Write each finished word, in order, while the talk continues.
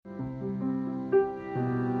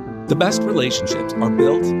The best relationships are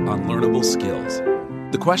built on learnable skills.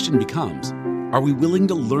 The question becomes, are we willing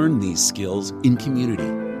to learn these skills in community?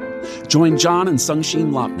 Join John and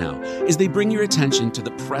Sungshin Lopnow as they bring your attention to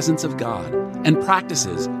the presence of God and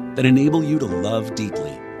practices that enable you to love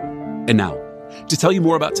deeply. And now, to tell you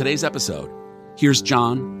more about today's episode, here's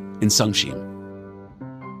John and Sungshin.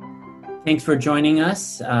 Thanks for joining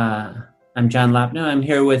us. I'm John Lopnow. I'm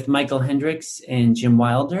here with Michael Hendricks and Jim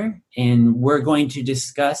Wilder, and we're going to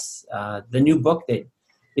discuss the new book that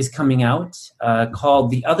is coming out called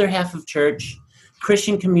The Other Half of Church,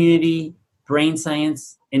 Christian Community, Brain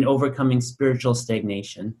Science, and Overcoming Spiritual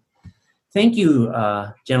Stagnation. Thank you,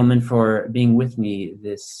 gentlemen, for being with me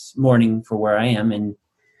this morning for where I am. And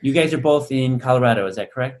you guys are both in Colorado, is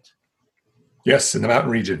that correct? Yes, in the mountain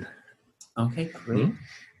region. Okay, great.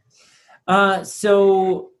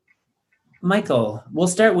 So, Michael, we'll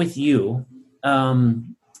start with you.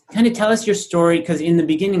 Kind of tell us your story, because in the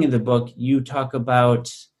beginning of the book, you talk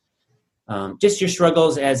about just your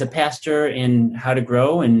struggles as a pastor and how to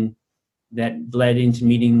grow, and that led into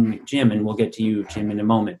meeting Jim, and we'll get to you, Jim, in a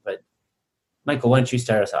moment. But Michael, why don't you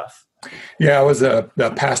start us off? Yeah, I was a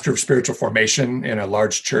pastor of spiritual formation in a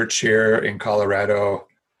large church here in Colorado.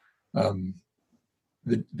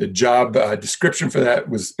 The job description for that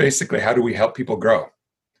was basically, how do we help people grow?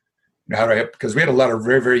 How do I help? Because we had a lot of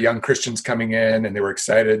very, very young Christians coming in, and they were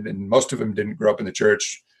excited, and most of them didn't grow up in the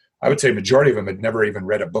church. I would say a majority of them had never even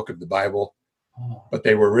read a book of the Bible, but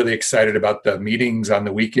they were really excited about the meetings on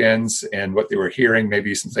the weekends and what they were hearing,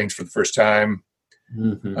 maybe some things for the first time.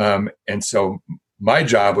 Mm-hmm. And so my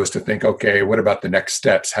job was to think, okay, what about the next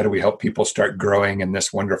steps? How do we help people start growing in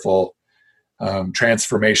this wonderful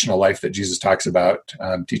transformational life that Jesus talks about,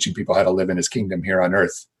 teaching people how to live in his kingdom here on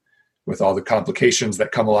earth, with all the complications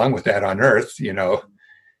that come along with that on earth, you know.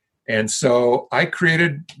 And so I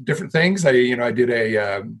created different things. I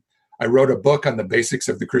wrote a book on the basics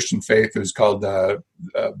of the Christian faith. It was called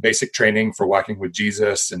Basic Training for Walking with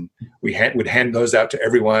Jesus. And we would hand those out to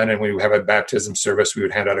everyone. And when we have a baptism service, we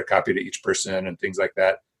would hand out a copy to each person and things like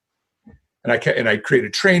that. And I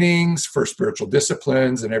created trainings for spiritual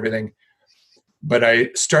disciplines and everything. But I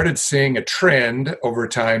started seeing a trend over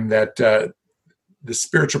time that the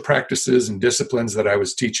spiritual practices and disciplines that I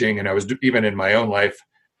was teaching, and I was even in my own life,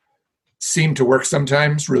 seem to work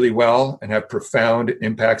sometimes really well and have profound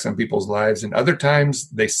impacts on people's lives. And other times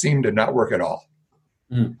they seem to not work at all.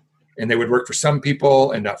 And they would work for some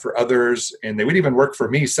people and not for others. And they would even work for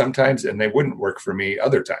me sometimes, and they wouldn't work for me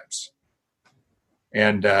other times.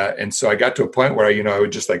 And so I got to a point where I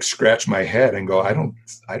would just like scratch my head and go, I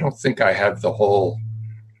don't think I have the whole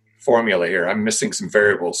formula here. I'm missing some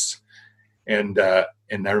variables. And I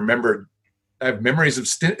remember I have memories of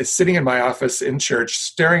sitting in my office in church,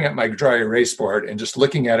 staring at my dry erase board and just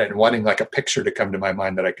looking at it and wanting like a picture to come to my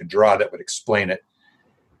mind that I could draw that would explain it.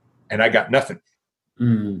 And I got nothing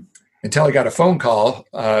until I got a phone call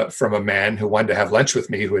from a man who wanted to have lunch with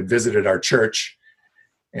me, who had visited our church.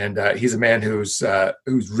 And he's a man who's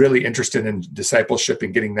really interested in discipleship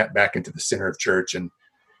and getting that back into the center of church. And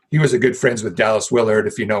he was a good friends with Dallas Willard,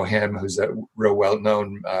 if you know him, who's a real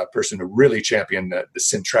well-known person who really championed the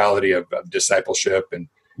centrality of discipleship and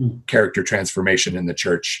character transformation in the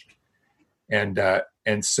church. And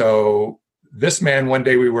so this man, one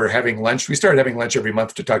day we were having lunch. We started having lunch every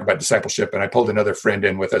month to talk about discipleship, and I pulled another friend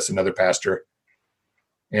in with us, another pastor.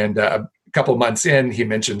 And a couple months in, he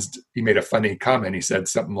made a funny comment. He said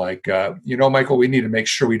something like, Michael, we need to make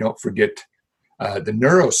sure we don't forget the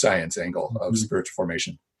neuroscience angle of spiritual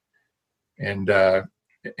formation. And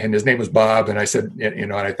his name was Bob. And I said,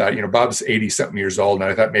 and I thought, Bob's 80 something years old. And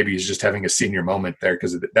I thought maybe he's just having a senior moment there,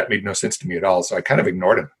 because that made no sense to me at all. So I kind of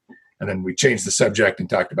ignored him. And then we changed the subject and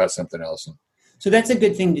talked about something else. So that's a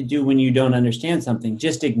good thing to do when you don't understand something.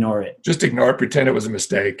 Just ignore it. Just ignore it. Pretend it was a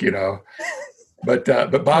mistake, But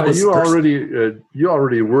Bob was you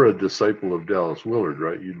already were a disciple of Dallas Willard,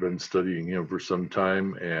 right? You'd been studying him for some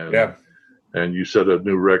time, and you set a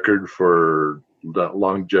new record for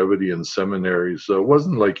longevity in seminary. So it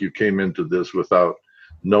wasn't like you came into this without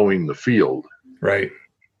knowing the field, right?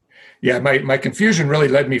 Yeah, my confusion really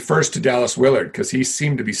led me first to Dallas Willard, because he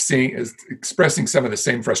seemed to be expressing some of the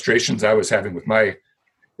same frustrations I was having with my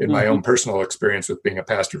own personal experience with being a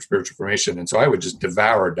pastor of spiritual formation, and so I would just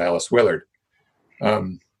devour Dallas Willard. But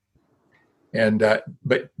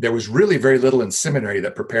there was really very little in seminary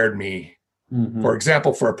that prepared me. For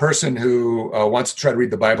example, for a person who wants to try to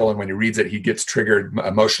read the Bible, and when he reads it, he gets triggered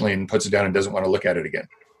emotionally and puts it down and doesn't want to look at it again.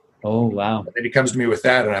 Oh, wow. And then he comes to me with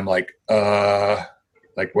that, and I'm like,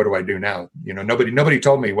 what do I do now? Nobody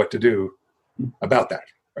told me what to do about that,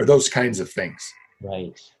 or those kinds of things.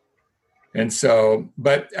 Right. And so,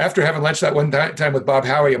 but after having lunch that one time with Bob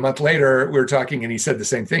Howie, a month later, we were talking and he said the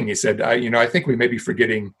same thing. He said, I think we may be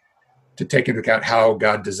forgetting to take into account how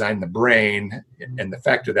God designed the brain and the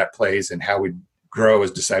factor that plays and how we grow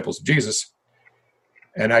as disciples of Jesus.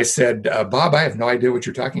 And I said, Bob, I have no idea what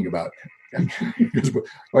you're talking about. Why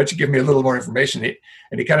don't you give me a little more information?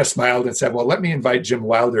 And he kind of smiled and said, well, let me invite Jim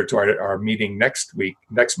Wilder to our meeting next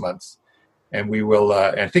month. And we will,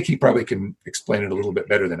 and I think he probably can explain it a little bit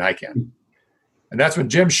better than I can. And that's when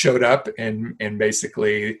Jim showed up and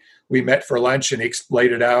basically we met for lunch and he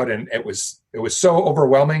explained it out. And it was so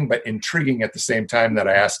overwhelming, but intriguing at the same time that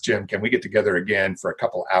I asked Jim, can we get together again for a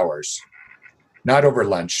couple hours? Not over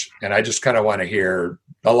lunch. And I just kind of want to hear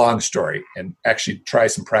the long story and actually try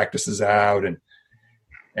some practices out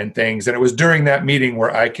and things. And it was during that meeting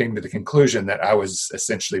where I came to the conclusion that I was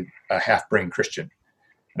essentially a half-brain Christian.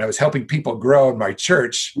 And I was helping people grow in my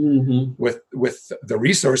church with the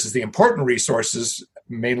resources, the important resources,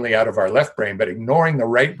 mainly out of our left brain, but ignoring the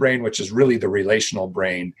right brain, which is really the relational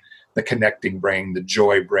brain, the connecting brain, the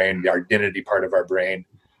joy brain, the identity part of our brain.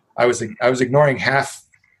 I was ignoring half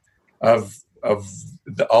of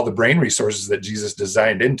all the brain resources that Jesus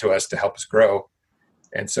designed into us to help us grow.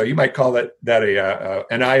 And so you might call that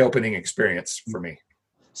an eye-opening experience for me.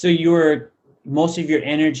 So most of your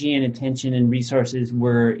energy and attention and resources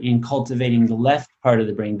were in cultivating the left part of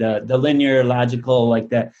the brain, the linear, logical, like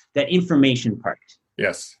that information part.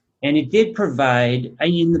 Yes. And it did provide,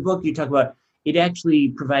 in the book you talk about, it actually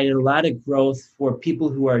provided a lot of growth for people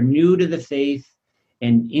who are new to the faith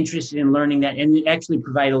and interested in learning that, and it actually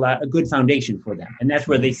provided a good foundation for them. And that's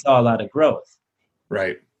where they saw a lot of growth.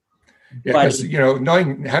 Right. Yeah, because,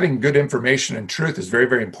 having good information and truth is very,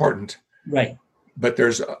 very important. Right. But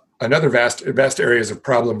there's another vast areas of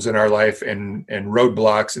problems in our life and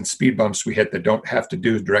roadblocks and speed bumps we hit that don't have to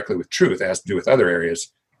do directly with truth. It has to do with other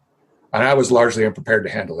areas. And I was largely unprepared to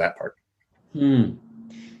handle that part.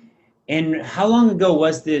 And how long ago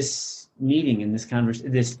was this meeting and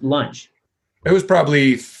this lunch? It was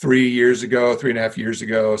probably 3.5 years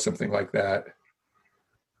ago, something like that.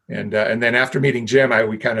 And then after meeting Jim,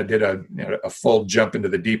 we kind of did a full jump into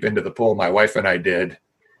the deep end of the pool. My wife and I did.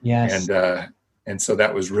 Yes. And so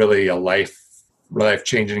that was really a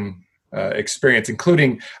life-changing experience,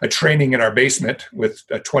 including a training in our basement with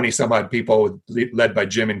 20 some odd people led by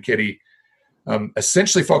Jim and Kitty,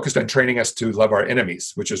 essentially focused on training us to love our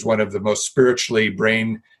enemies, which is one of the most spiritually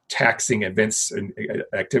brain taxing events and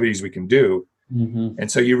activities we can do. Mm-hmm. And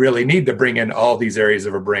so you really need to bring in all these areas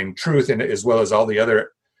of a brain truth, and as well as all the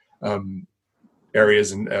other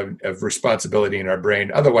areas of responsibility in our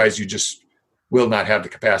brain. Otherwise, you just will not have the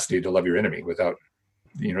capacity to love your enemy without,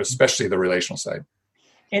 especially the relational side.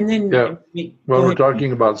 And then, we're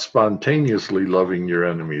talking about spontaneously loving your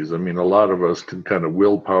enemies. I mean, a lot of us can kind of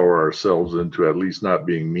willpower ourselves into at least not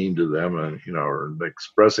being mean to them and, or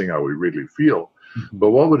expressing how we really feel. Mm-hmm.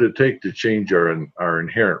 But what would it take to change our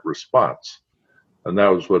inherent response? And that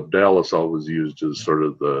was what Dallas always used as sort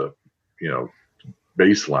of the,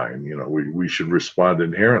 baseline. We should respond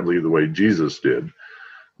inherently the way Jesus did,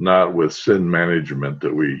 not with sin management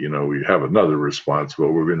that we have another response,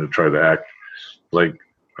 but we're going to try to act like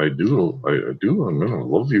I do, I'm going to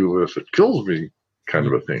love you if it kills me, kind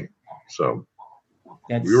of a thing. So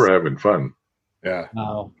we were having fun. Yeah.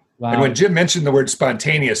 Wow. And when Jim mentioned the word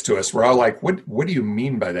spontaneous to us, we're all like, what do you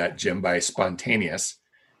mean by that, Jim, by spontaneous?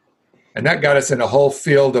 And that got us in a whole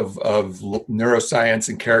field of neuroscience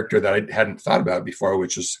and character that I hadn't thought about before,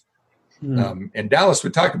 which is, and Dallas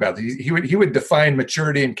would talk about, he would define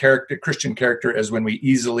maturity and character, Christian character, as when we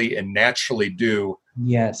easily and naturally do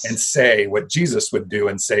and say what Jesus would do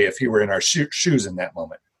and say if he were in our shoes in that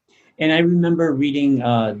moment. And I remember reading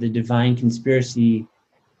The Divine Conspiracy.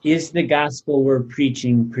 Is the gospel we're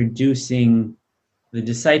preaching producing the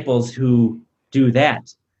disciples who do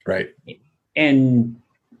that? Right. And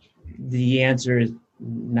the answer is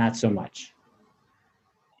not so much.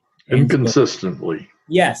 Inconsistently.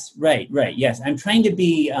 Yes, right. Yes. I'm trying to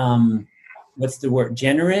be,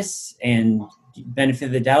 generous and benefit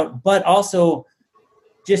of the doubt, but also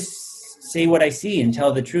just say what I see and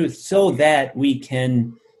tell the truth so that we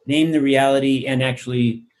can name the reality and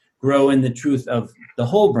actually grow in the truth of the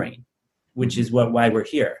whole brain, which is why we're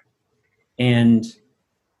here. And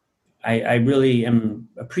I really am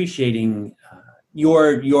appreciating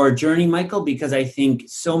your journey, Michael, because I think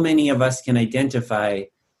so many of us can identify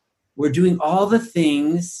we're doing all the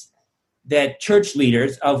things that church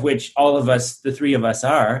leaders, of which all of us, the three of us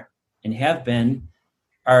are and have been,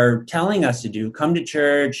 are telling us to do. Come to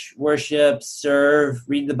church, worship, serve,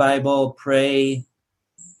 read the Bible, pray,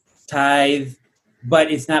 tithe, but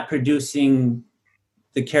it's not producing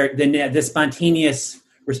the spontaneous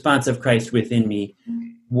response of Christ within me.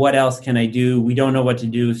 What else can I do? We don't know what to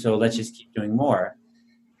do, so let's just keep doing more.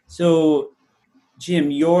 So,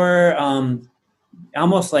 Jim, you're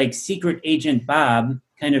almost like secret agent Bob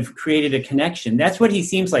kind of created a connection. That's what he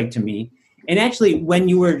seems like to me. And actually, when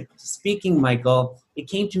you were speaking, Michael, it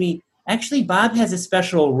came to me, actually, Bob has a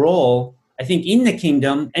special role, I think, in the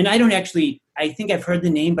kingdom. And I think I've heard the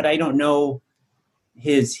name, but I don't know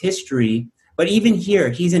his history. But even here,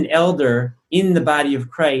 he's an elder in the body of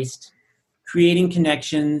Christ, creating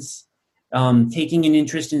connections, taking an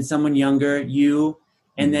interest in someone younger, you,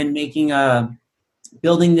 and then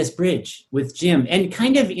building this bridge with Jim, and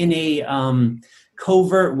kind of in a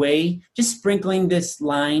covert way, just sprinkling this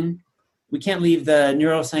line. We can't leave the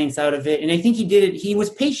neuroscience out of it. And I think he did it. He was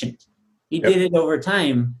patient. He did it over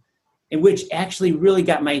time, and which actually really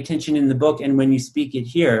got my attention in the book and when you speak it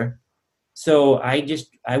here. So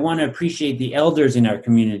I want to appreciate the elders in our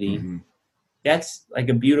community. Mm-hmm. That's like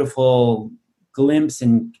a beautiful glimpse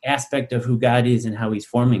and aspect of who God is and how he's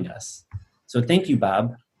forming us. So thank you,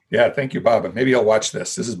 Bob. Yeah, thank you, Bob. Maybe I'll watch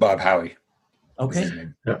this. This is Bob Howie. Okay.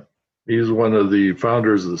 Yeah. He's one of the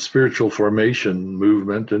founders of the spiritual formation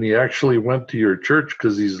movement, and he actually went to your church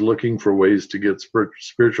because he's looking for ways to get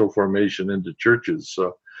spiritual formation into churches.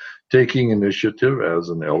 So taking initiative as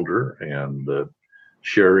an elder and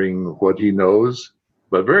sharing what he knows,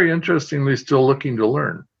 but very interestingly, still looking to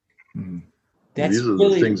learn. Mm-hmm. These are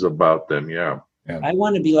the things about them, yeah. I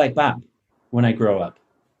want to be like Bob when I grow up.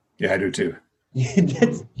 Yeah, I do too.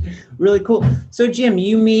 That's really cool. So, Jim,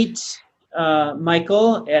 you meet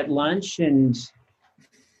Michael at lunch, and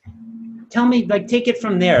tell me, take it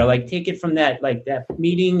from there. Take it from that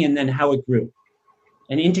meeting, and then how it grew,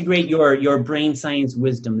 and integrate your brain science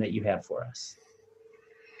wisdom that you have for us.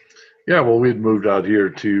 Yeah, well, we'd moved out here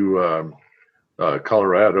to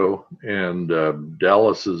Colorado, and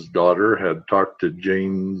Dallas's daughter had talked to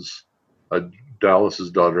Dallas's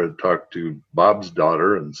daughter had talked to Bob's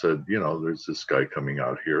daughter and said, there's this guy coming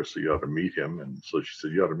out here, so you ought to meet him. And so she said,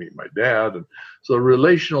 you ought to meet my dad. And so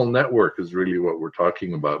relational network is really what we're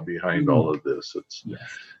talking about behind all of this.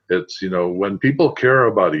 It's when people care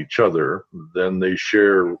about each other, then they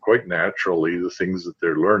share quite naturally the things that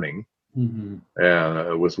they're learning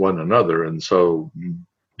and with one another. And so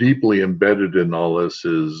deeply embedded in all this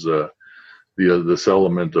is this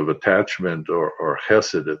element of attachment or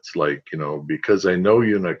hesed. It's like, because I know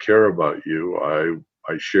you and I care about you,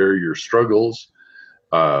 I share your struggles,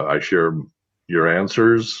 I share your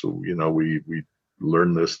answers. We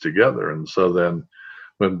learn this together. And so then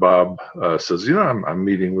when Bob says, I'm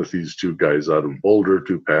meeting with these two guys out of Boulder,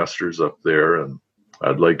 two pastors up there, and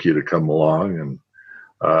I'd like you to come along, and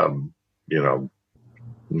I'll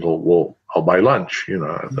buy lunch.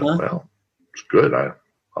 I thought, well, it's good.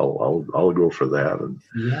 I'll go for that.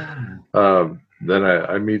 And then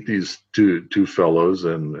I meet these two fellows,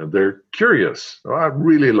 and they're curious. I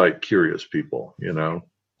really like curious people.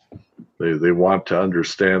 They want to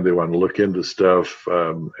understand. They want to look into stuff,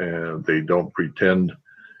 and they don't pretend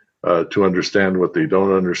to understand what they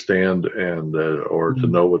don't understand, and or to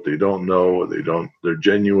know what they don't know. They're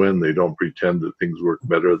genuine. They don't pretend that things work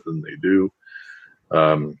better than they do.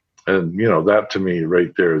 And that to me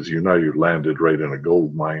right there is you're landed right in a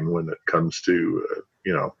gold mine when it comes to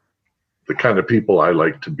the kind of people I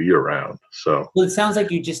like to be around. So well, it sounds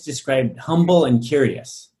like you just described humble and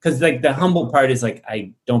curious, because the humble part is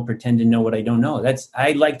I don't pretend to know what I don't know.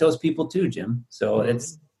 I like those people too, Jim. So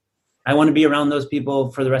I want to be around those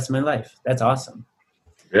people for the rest of my life. That's awesome.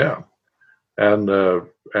 Yeah. And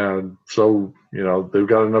so, they've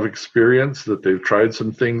got enough experience that they've tried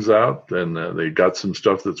some things out, and they got some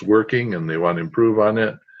stuff that's working, and they want to improve on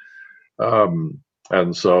it.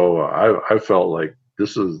 And so I felt like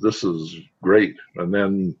this is great. And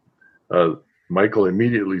then Michael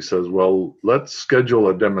immediately says, well, let's schedule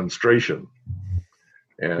a demonstration.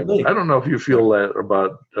 And really? I don't know if you feel that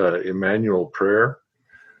about Emmanuel prayer.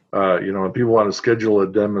 When people want to schedule a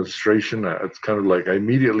demonstration, it's kind of like I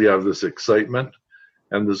immediately have this excitement.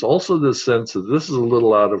 And there's also this sense that this is a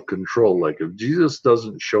little out of control. Like if Jesus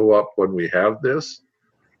doesn't show up when we have this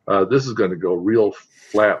is going to go real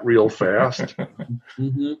flat, real fast.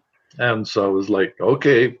 And so I was like,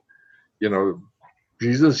 okay,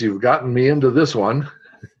 Jesus, you've gotten me into this one.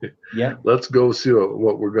 Yeah. Let's go see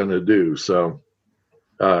what we're going to do. So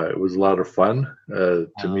it was a lot of fun to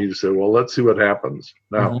me to say, well, let's see what happens.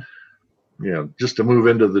 Now, just to move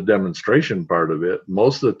into the demonstration part of it,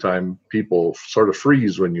 most of the time people sort of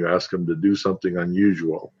freeze when you ask them to do something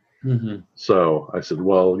unusual. So I said,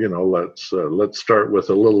 well, let's start with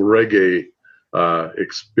a little reggae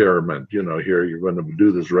experiment. Here you're going to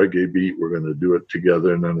do this reggae beat. We're going to do it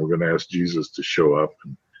together, and then we're going to ask Jesus to show up.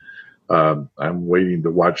 And I'm waiting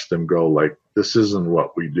to watch them go like, this isn't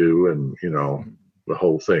what we do, and the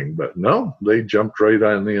whole thing. But no, they jumped right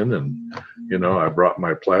on in, and I brought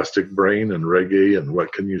my plastic brain and reggae, and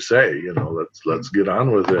what can you say? Let's get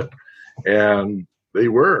on with it. And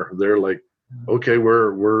they're like, okay,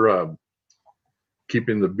 we're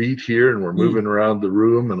keeping the beat here, and we're moving around the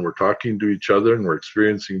room, and we're talking to each other, and we're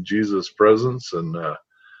experiencing Jesus' presence. And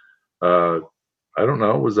I don't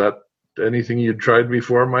know, was that anything you'd tried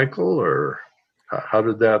before, Michael, or how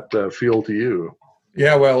did that feel to you?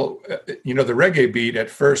 Yeah, well, the reggae beat at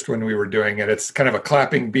first when we were doing it, it's kind of a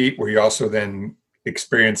clapping beat where you also then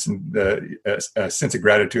experience a sense of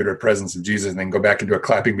gratitude or presence of Jesus, and then go back into a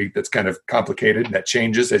clapping beat that's kind of complicated, and that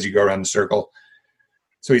changes as you go around the circle.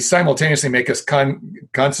 So he simultaneously make us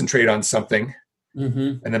concentrate on something,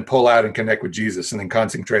 and then pull out and connect with Jesus, and then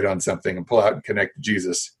concentrate on something and pull out and connect with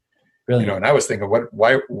Jesus. Really? And I was thinking, what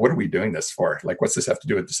are we doing this for? Like, what's this have to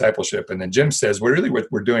do with discipleship? And then Jim says, what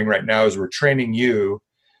we're doing right now is we're training you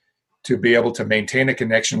to be able to maintain a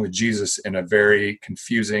connection with Jesus in a very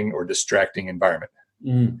confusing or distracting environment.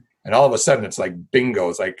 And all of a sudden it's like bingo.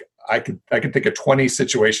 It's like I could think of 20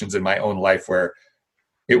 situations in my own life where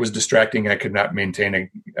it was distracting. I could not maintain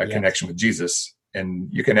a connection with Jesus. And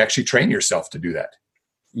you can actually train yourself to do that.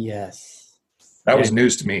 Yes. That was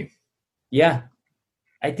news to me. Yeah.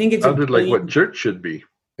 I think it's sounded like what church should be.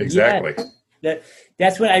 Exactly. Yeah,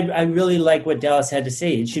 that's what I really like what Dallas had to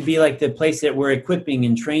say. It should be like the place that we're equipping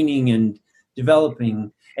and training and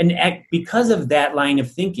developing. And because of that line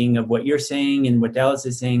of thinking of what you're saying and what Dallas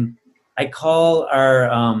is saying, I call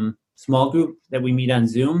our small group that we meet on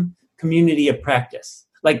Zoom community of practice.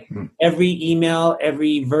 Like every email,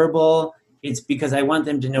 every verbal, it's because I want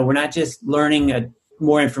them to know we're not just learning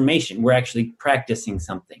more information. We're actually practicing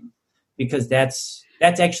something, because that's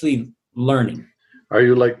actually learning. Are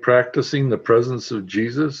you like practicing the presence of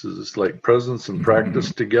Jesus? Is this like presence and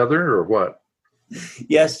practice together, or what?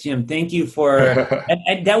 Yes, Jim. Thank you for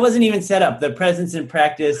and that wasn't even set up. The presence and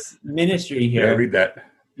practice ministry here. Yeah, read that.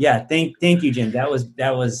 Yeah, thank you, Jim. That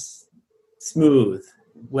was smooth.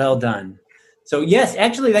 Well done. So yes,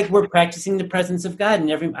 actually, like we're practicing the presence of God,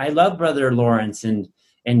 and I love Brother Lawrence and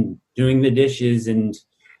doing the dishes and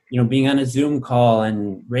being on a Zoom call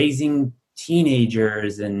and raising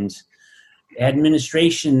teenagers and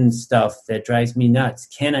administration stuff that drives me nuts.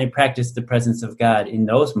 Can I practice the presence of God in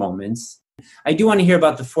those moments? I do want to hear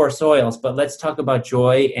about the 4 soils, but let's talk about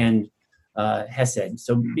joy and Hesed.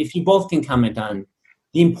 So if you both can comment on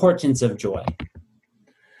the importance of joy.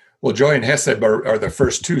 Well, joy and Hesed are the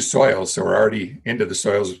first 2 soils, so we're already into the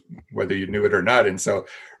soils, whether you knew it or not. And so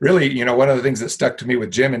really, one of the things that stuck to me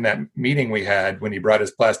with Jim in that meeting we had when he brought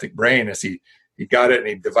his plastic brain is he got it and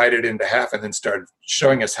he divided it into half and then started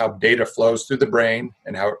showing us how data flows through the brain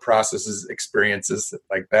and how it processes experiences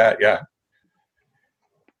like that. Yeah.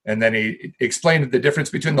 And then he explained the difference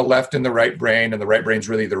between the left and the right brain, and the right brain's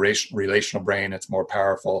really the relational brain. It's more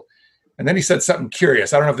powerful. And then he said something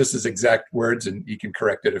curious. I don't know if this is exact words, and you can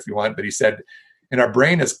correct it if you want, but he said, and our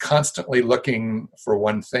brain is constantly looking for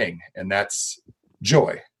one thing, and that's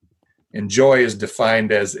joy. And joy is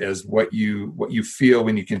defined as what you feel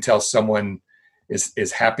when you can tell someone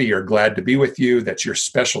is happy or glad to be with you, that you're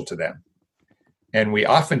special to them. And we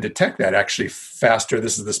often detect that actually faster.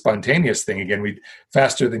 This is the spontaneous thing again.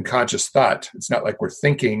 Faster than conscious thought. It's not like we're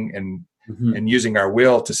thinking and using our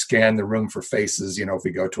will to scan the room for faces. If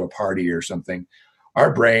we go to a party or something,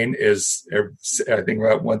 our brain is, I think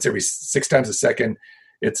about once every 6 times a second,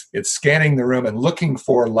 it's scanning the room and looking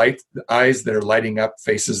for eyes that are lighting up,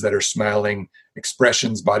 faces that are smiling,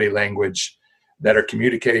 expressions, body language that are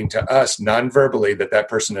communicating to us non-verbally that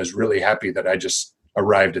person is really happy that I just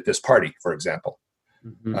arrived at this party, for example.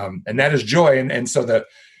 And that is joy. And so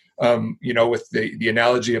with the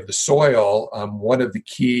analogy of the soil, one of the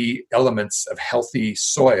key elements of healthy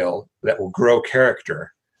soil that will grow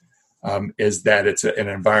character is that it's an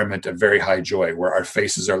environment of very high joy, where our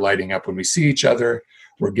faces are lighting up when we see each other.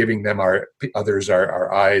 We're giving them our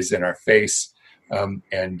eyes and our face.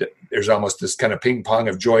 And there's almost this kind of ping pong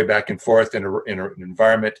of joy back and forth in an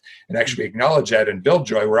environment, and actually acknowledge that and build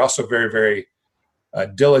joy. We're also very, very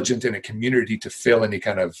diligent in a community to fill any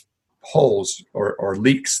kind of holes or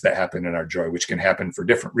leaks that happen in our joy, which can happen for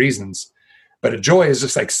different reasons. But a joy is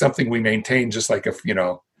just like something we maintain, just like if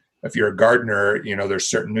you're a gardener, there's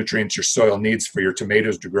certain nutrients your soil needs for your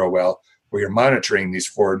tomatoes to grow well, where you're monitoring these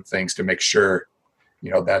 4 things to make sure,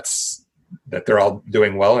 that they're all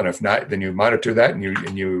doing well. And if not, then you monitor that and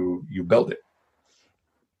you build it.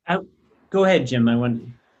 Go ahead, Jim.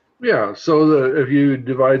 Yeah, so if you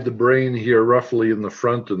divide the brain here roughly in the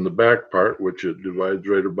front and the back part, which it divides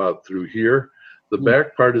right about through here, the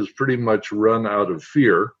back part is pretty much run out of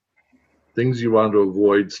fear, things you want to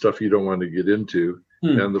avoid, stuff you don't want to get into.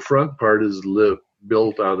 And the front part is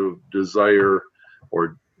built out of desire,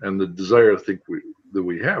 and the desire I think that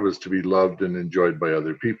we have is to be loved and enjoyed by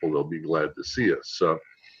other people. They'll be glad to see us. So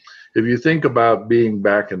if you think about being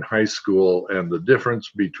back in high school and the difference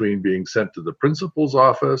between being sent to the principal's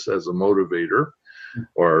office as a motivator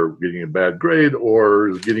or getting a bad grade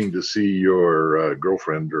or getting to see your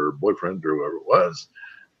girlfriend or boyfriend or whoever it was,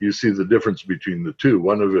 you see the difference between the two.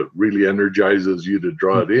 One of it really energizes you to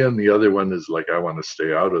draw it in. The other one is like, I want to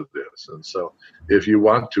stay out of this. And so if you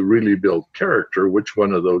want to really build character, which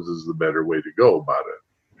one of those is the better way to go about it?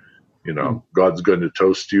 You know, God's going to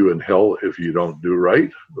toast you in hell if you don't do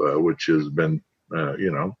right, which has been,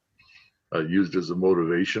 used as a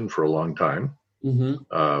motivation for a long time.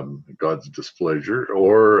 God's displeasure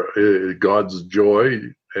or God's joy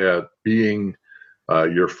at being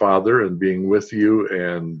your father and being with you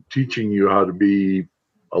and teaching you how to be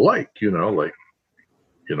alike, you're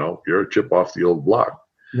a chip off the old block.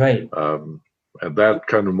 Right. And that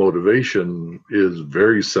kind of motivation is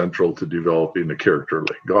very central to developing a character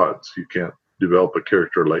like God's. You can't develop a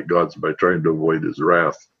character like God's by trying to avoid his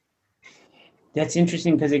wrath. That's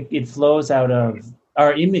interesting because it flows out of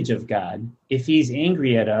our image of God. If he's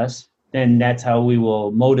angry at us, then that's how we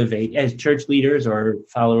will motivate as church leaders or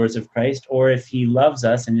followers of Christ. Or if he loves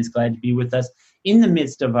us and is glad to be with us in the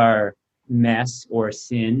midst of our mess or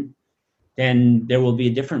sin, then there will be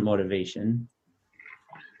a different motivation.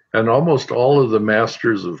 And almost all of the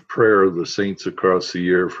masters of prayer, the saints across the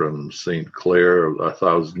year, from St. Clare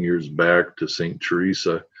 1,000 years back to St.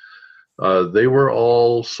 Teresa, they were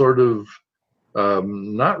all sort of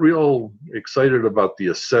not real excited about the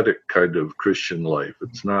ascetic kind of Christian life.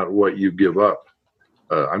 It's not what you give up.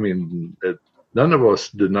 None of us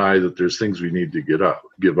deny that there's things we need to give up.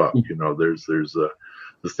 There's the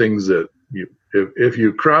things that if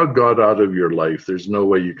you crowd God out of your life, there's no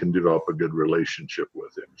way you can develop a good relationship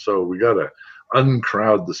with him. So we got to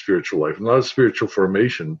uncrowd the spiritual life. And a lot of spiritual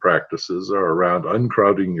formation practices are around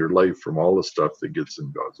uncrowding your life from all the stuff that gets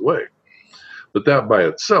in God's way. But that by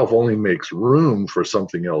itself only makes room for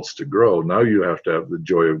something else to grow. Now you have to have the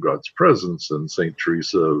joy of God's presence. And St.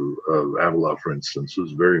 Teresa of Avila, for instance,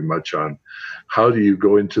 was very much on how do you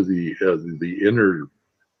go into the inner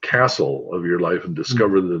castle of your life and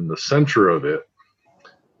discover that in the center of it,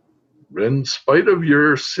 in spite of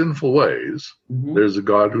your sinful ways, there's a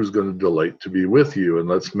God who's going to delight to be with you. And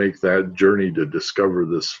let's make that journey to discover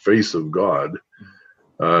this face of God.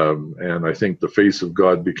 And I think the face of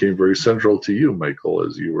God became very central to you, Michael,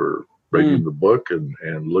 as you were writing the book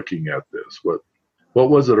and looking at this. What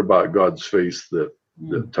was it about God's face that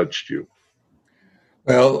touched you?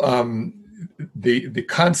 Well, the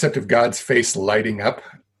concept of God's face lighting up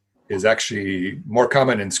is actually more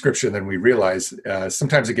common in Scripture than we realize.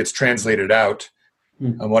 Sometimes it gets translated out.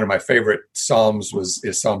 One of my favorite Psalms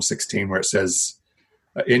is Psalm 16, where it says,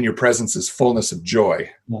 in your presence is fullness of joy.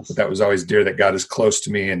 Yes. But that was always dear, that God is close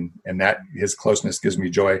to me, and that his closeness gives me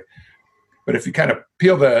joy. But if you kind of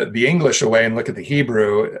peel the English away and look at the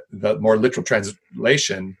Hebrew, the more literal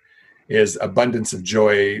translation is abundance of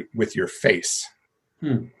joy with your face.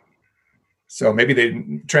 So maybe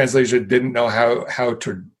the translation didn't know how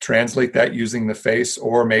to translate that using the face,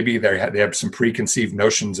 or maybe they have some preconceived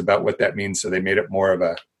notions about what that means, so they made it more of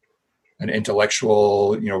an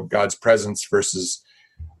intellectual, God's presence versus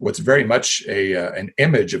what's very much an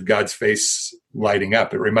image of God's face lighting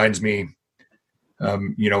up. It reminds me,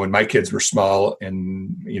 when my kids were small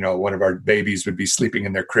and, one of our babies would be sleeping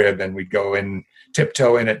in their crib and we'd go in,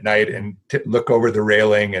 tiptoe in at night and look over the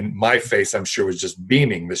railing, and my face, I'm sure, was just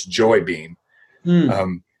beaming, this joy beam.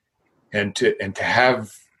 And to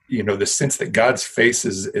have, the sense that God's face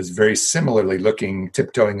is very similarly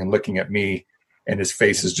tiptoeing and looking at me, and his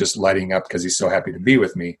face is just lighting up because he's so happy to be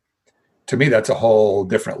with me. To me, that's a whole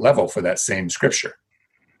different level for that same scripture.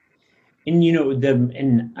 And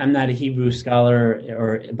and I'm not a Hebrew scholar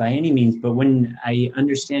or by any means, but when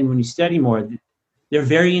you study more, they're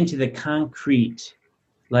very into the concrete,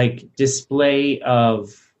 display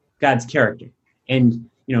of God's character. And,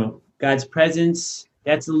 God's presence,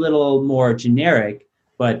 that's a little more generic,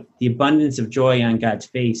 but the abundance of joy on God's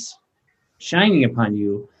face shining upon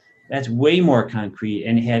you, that's way more concrete,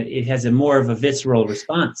 and it has a more of a visceral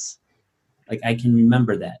response. I can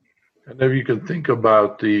remember that. And if you can think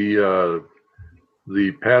about the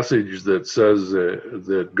passage that says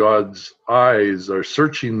that God's eyes are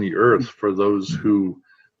searching the earth for those who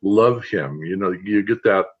love him, you get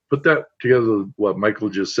that put that together with what Michael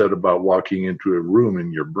just said about walking into a room,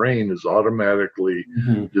 and your brain is automatically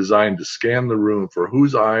designed to scan the room for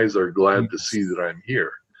whose eyes are glad to see that I'm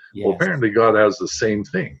here. Yes. Well, apparently God has the same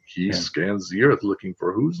thing. He scans the earth looking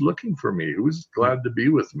for who's looking for me, who's glad to be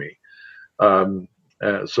with me.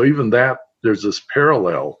 So even that, there's this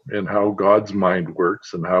parallel in how God's mind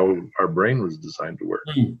works and how our brain was designed to work.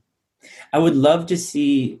 I would love to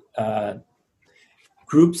see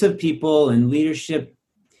groups of people in leadership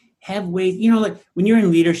have ways, like when you're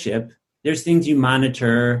in leadership, there's things you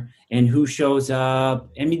monitor and who shows up.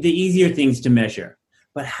 I mean, the easier things to measure.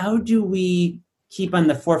 But how do we keep on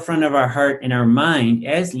the forefront of our heart and our mind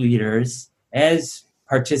as leaders, as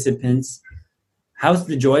participants, how's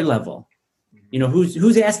the joy level?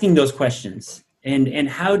 Who's asking those questions? And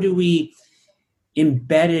how do we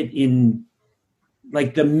embed it in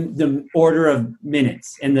like the order of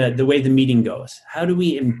minutes and the way the meeting goes? How do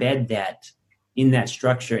we embed that in that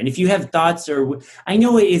structure? And if you have thoughts, or I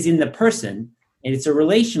know it is in the person and it's a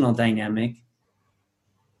relational dynamic,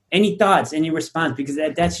 any thoughts, any response? Because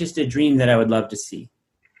that's just a dream that I would love to see.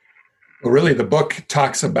 Well, really, the book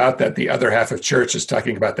talks about that. The other half of church is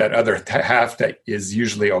talking about that other half that is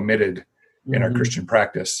usually omitted in our Christian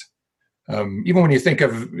practice. Even when you think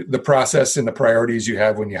of the process and the priorities you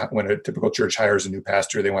have when a typical church hires a new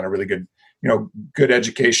pastor, they want a really good, good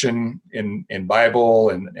education in Bible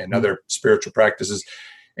and other spiritual practices,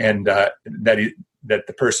 and that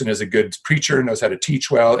the person is a good preacher, knows how to teach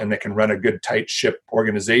well, and they can run a good tight ship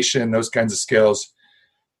organization, those kinds of skills.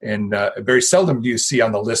 And very seldom do you see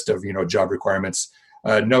on the list of job requirements,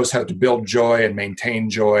 knows how to build joy and maintain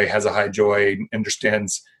joy, has a high joy,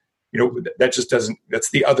 understands. That just doesn't.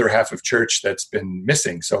 That's the other half of church that's been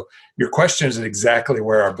missing. So your question is exactly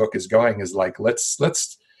where our book is going. Is like let's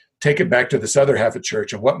take it back to this other half of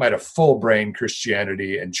church, and what might a full brain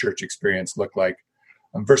Christianity and church experience look like,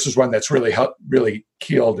 versus one that's really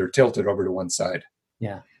keeled or tilted over to one side.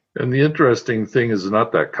 Yeah. And the interesting thing is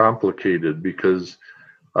not that complicated, because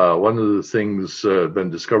one of the things been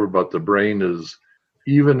discovered about the brain is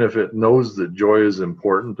even if it knows that joy is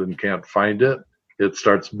important and can't find it, it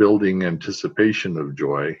starts building anticipation of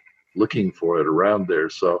joy, looking for it around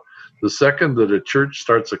there. So the second that a church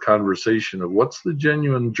starts a conversation of what's the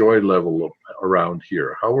genuine joy level around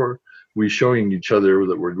here, how are we showing each other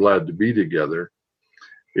that we're glad to be together,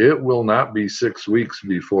 it will not be 6 weeks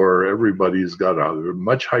before everybody's got a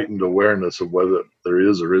much heightened awareness of whether there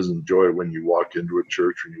is or isn't joy when you walk into a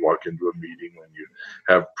church, when you walk into a meeting, when you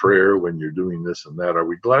have prayer, when you're doing this and that. Are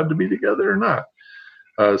we glad to be together or not?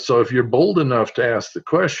 So if you're bold enough to ask the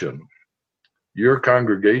question, your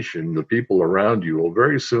congregation, the people around you, will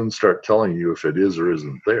very soon start telling you if it is or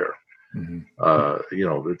isn't there.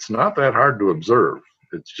 It's not that hard to observe.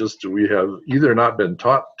 It's just we have either not been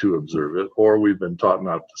taught to observe it, or we've been taught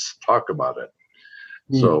not to talk about it.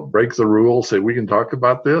 So break the rule, say we can talk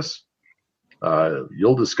about this.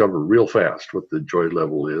 You'll discover real fast what the joy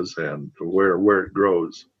level is and where it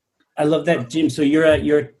grows. I love that, Jim. So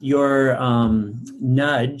your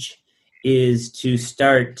nudge is to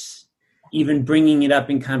start even bringing it up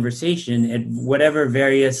in conversation at whatever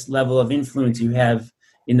various level of influence you have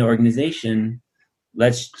in the organization.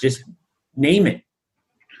 Let's just name it.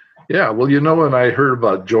 Yeah, well, when I heard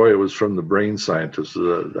about joy, it was from the brain scientist,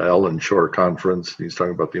 the Alan Shore conference. He's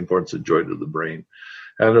talking about the importance of joy to the brain.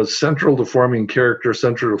 And it's central to forming character,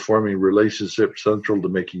 central to forming relationships, central to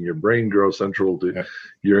making your brain grow, central to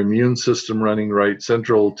your immune system running right,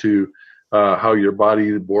 central to how your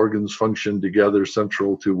body organs function together,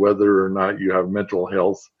 central to whether or not you have mental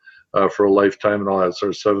health for a lifetime and all that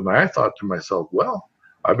sort of stuff. And I thought to myself, well,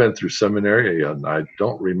 I've been through seminary and I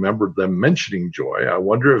don't remember them mentioning joy. I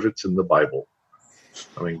wonder if it's in the Bible.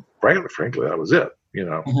 I mean, frankly, that was it,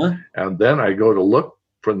 And then I go to look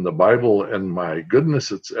from the Bible, and my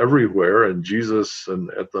goodness, it's everywhere. And Jesus,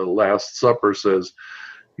 and at the Last Supper, says,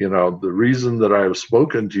 the reason that I have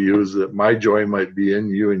spoken to you is that my joy might be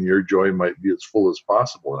in you and your joy might be as full as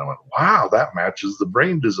possible. And I went, wow, that matches the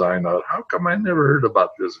brain design. How come I never heard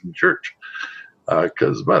about this in church?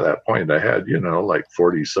 Because by that point I had, like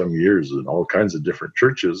 40 some years in all kinds of different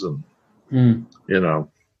churches. And,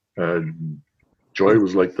 joy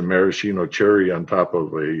was like the maraschino cherry on top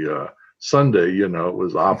of a sundae. It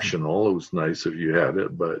was optional. It was nice if you had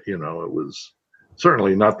it, but, it was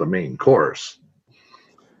certainly not the main course.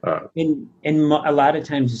 And a lot of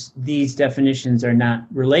times these definitions are not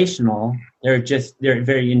relational. They're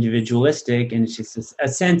very individualistic, and it's just a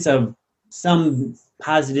sense of some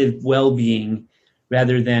positive well-being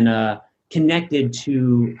rather than connected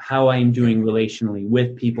to how I'm doing relationally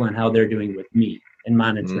with people and how they're doing with me and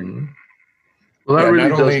monitoring. Well, that really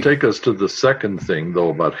does take us to the second thing, though,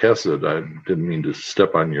 about Hesed. I didn't mean to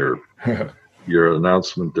step on your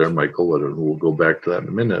announcement there, Michael, and we'll go back to that in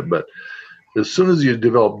a minute. But as soon as you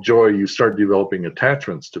develop joy, you start developing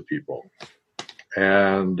attachments to people.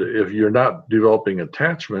 And if you're not developing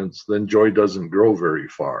attachments, then joy doesn't grow very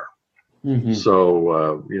far. Mm-hmm.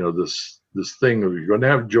 So, this thing of you're going to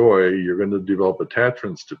have joy, you're going to develop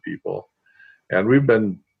attachments to people. And we've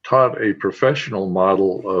been taught a professional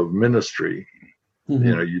model of ministry.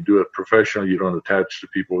 Mm-hmm. You do it professional, you don't attach to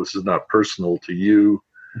people. This is not personal to you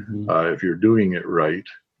if you're doing it right.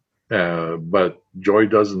 But joy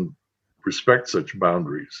doesn't respect such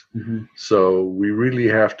boundaries. Mm-hmm. So we really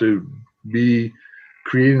have to be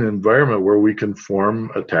creating an environment where we can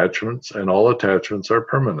form attachments, and all attachments are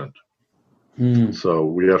permanent. Mm. So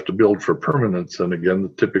we have to build for permanence. And again, the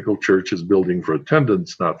typical church is building for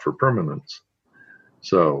attendance, not for permanence.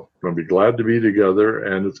 So I'm going to be glad to be together,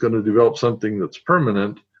 and it's going to develop something that's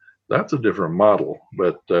permanent. That's a different model.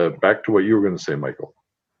 But back to what you were going to say, Michael.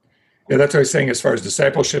 Yeah, that's what I was saying as far as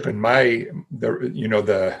discipleship and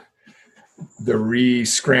the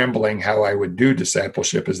re-scrambling how I would do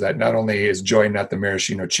discipleship is that not only is joy not the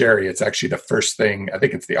maraschino cherry, it's actually the first thing. I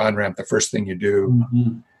think it's the on-ramp, the first thing you do.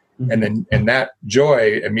 Mm-hmm. Mm-hmm. And that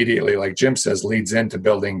joy immediately, like Jim says, leads into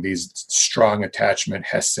building these strong attachment,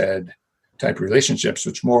 Hesed type relationships,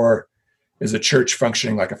 which more is a church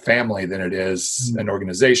functioning like a family than it is an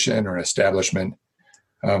organization or an establishment.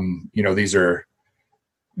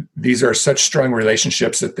 These are such strong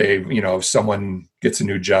relationships that if someone gets a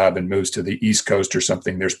new job and moves to the East Coast or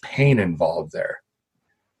something, there's pain involved there.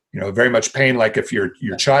 Very much pain. Like if your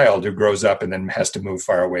child who grows up and then has to move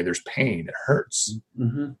far away, there's pain. It hurts.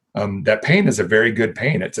 Mm-hmm. That pain is a very good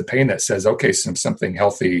pain. It's a pain that says, okay, something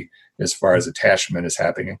healthy as far as attachment is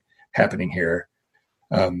happening here.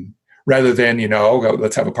 Rather than,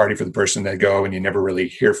 let's have a party for the person that go and you never really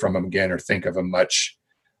hear from them again or think of them much.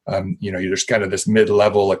 You're just kind of this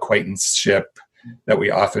mid-level acquaintanceship that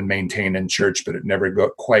we often maintain in church, but it never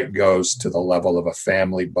quite goes to the level of a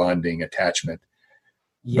family bonding attachment.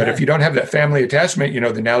 Yeah. But if you don't have that family attachment,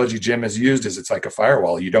 the analogy Jim has used is it's like a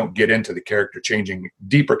firewall. You don't get into the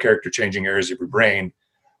deeper character changing areas of your brain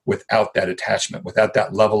without that attachment, without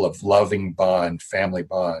that level of loving bond, family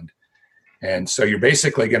bond. And so you're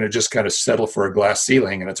basically going to just kind of settle for a glass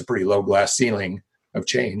ceiling, and it's a pretty low glass ceiling of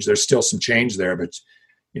change. There's still some change there, but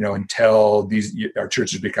until our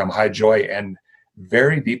churches become high joy and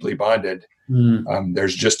very deeply bonded,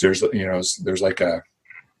 there's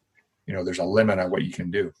a limit on what you can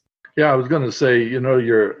do. Yeah, I was going to say,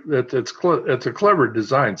 it's a clever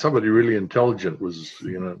design. Somebody really intelligent was,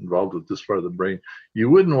 involved with this part of the brain. You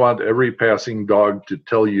wouldn't want every passing dog to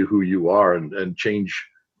tell you who you are and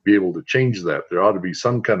be able to change that. There ought to be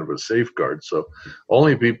some kind of a safeguard. So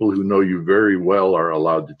only people who know you very well are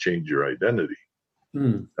allowed to change your identity.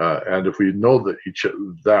 And if we know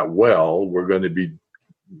that well,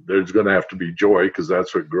 there's going to have to be joy, because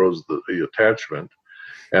that's what grows the attachment.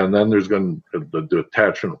 And then the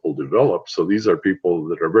attachment will develop. So these are people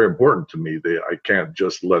that are very important to me. I can't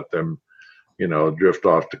just let them, drift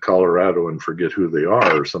off to Colorado and forget who they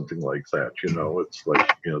are or something like that. It's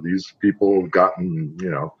like, these people have gotten,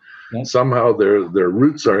 somehow their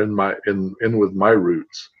roots are in with my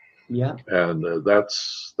roots. Yeah. And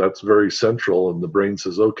that's very central. And the brain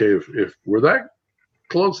says, okay, if we're that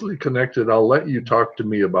closely connected, I'll let you talk to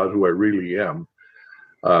me about who I really am.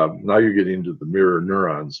 Now you're getting into the mirror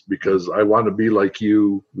neurons, because I want to be like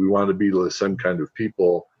you. We want to be the same kind of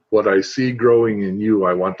people. What I see growing in you,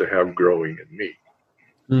 I want to have growing in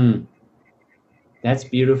me. That's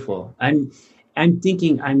beautiful. I'm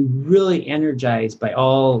thinking I'm really energized by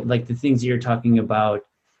all the things that you're talking about,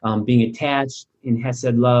 being attached in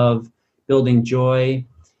Hesed love, building joy.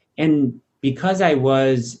 And because I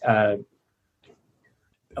was a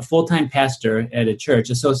full-time pastor at a church,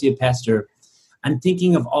 associate pastor, I'm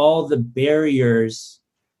thinking of all the barriers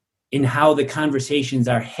in how the conversations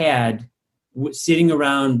are had sitting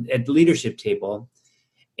around at the leadership table.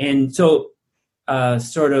 And so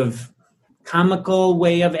sort of comical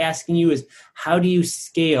way of asking you is, how do you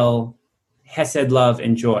scale Hesed love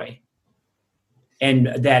and joy and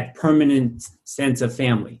that permanent sense of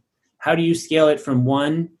family? How do you scale it from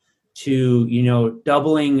 1 to,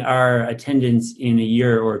 doubling our attendance in a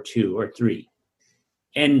year or 2 or 3?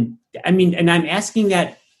 And I'm asking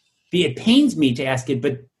that, it pains me to ask it,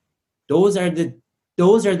 but those are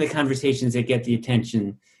the conversations that get the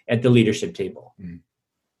attention at the leadership table.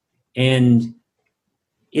 And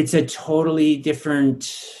it's a totally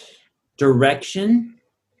different direction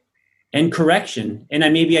and correction. And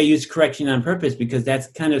maybe I use correction on purpose, because that's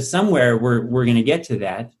kind of somewhere we're going to get to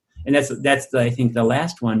that. and that's I think the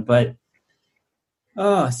last one. But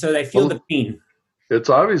so I feel the pain. It's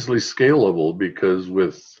obviously scalable because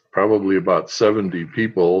with probably about 70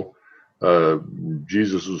 people,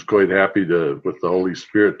 Jesus was quite happy with the Holy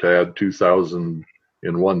Spirit to add 2,000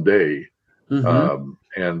 in one day. Mm-hmm.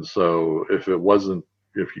 And so if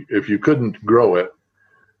you couldn't grow it,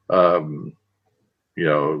 that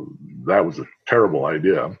was a terrible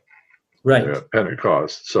idea. Right. At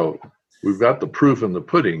Pentecost. So we've got the proof in the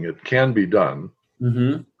pudding. It can be done.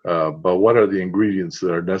 Mm-hmm. But what are the ingredients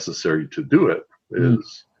that are necessary to do it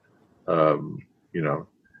is,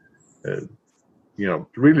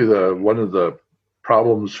 really one of the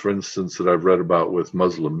problems, for instance, that I've read about with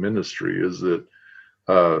Muslim ministry is that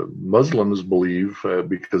Muslims believe,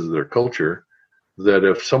 because of their culture, that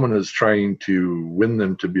if someone is trying to win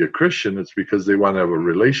them to be a Christian, it's because they want to have a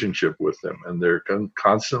relationship with them. And they're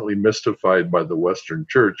constantly mystified by the Western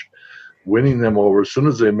church, winning them over. As soon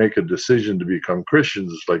as they make a decision to become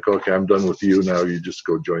Christians, it's like, okay, I'm done with you. Now you just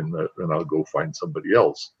go join that and I'll go find somebody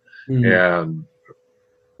else. Mm-hmm. And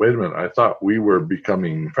wait a minute, I thought we were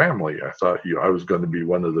becoming family. I thought I was going to be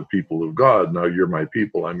one of the people of God. Now you're my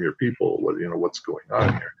people. I'm your people. What's going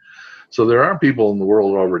on here? So there are people in the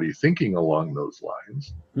world already thinking along those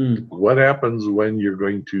lines. What happens when you're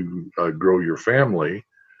going to grow your family?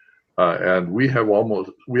 And we have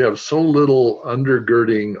so little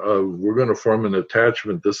undergirding of we're going to form an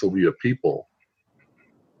attachment. This will be a people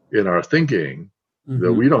in our thinking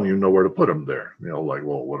that we don't even know where to put them there. Like,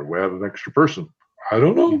 well, what if we had an extra person? I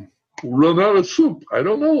don't know. Run out of soup. I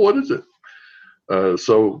don't know. What is it?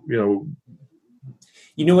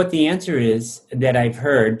 You know what the answer is that I've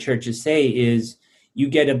heard churches say is you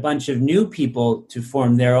get a bunch of new people to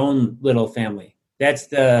form their own little family. That's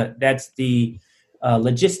the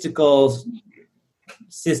logistical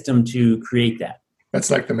system to create that.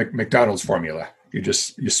 That's like the McDonald's formula. You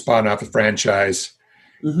spawn off a franchise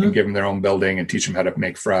and give them their own building and teach them how to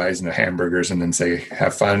make fries and the hamburgers and then say,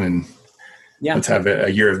 have fun and let's have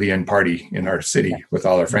a year of the end party in our city with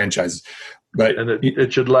all our franchises. And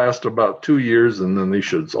it should last about 2 years, and then they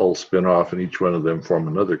should all spin off, and each one of them form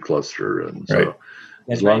another cluster. And so,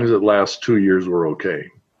 as long as it lasts 2 years, we're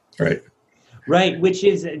okay. Right. Which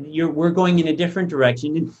is we're going in a different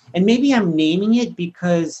direction, and maybe I'm naming it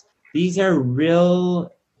because these are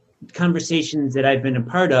real conversations that I've been a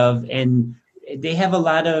part of, and they have a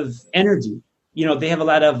lot of energy. They have a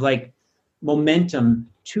lot of momentum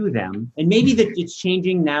to them, and maybe that it's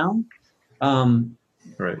changing now.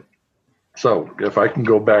 Right. So if I can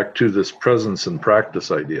go back to this presence and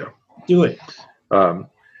practice idea. Do it. I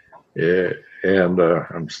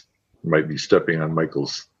might be stepping on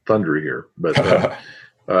Michael's thunder here, but,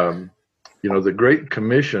 the Great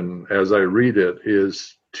Commission, as I read it,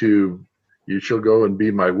 is you shall go and be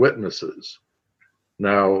my witnesses.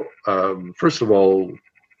 Now, first of all,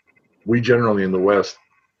 we generally in the West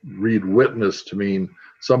read witness to mean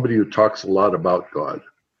somebody who talks a lot about God.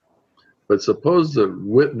 But suppose the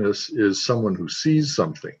witness is someone who sees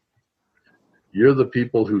something. You're the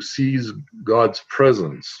people who sees God's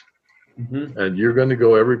presence. And you're going to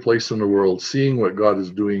go every place in the world seeing what God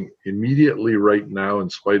is doing immediately right now in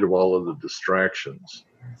spite of all of the distractions.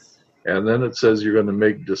 And then it says you're going to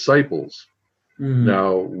make disciples.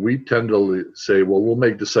 Now, we tend to say, well, we'll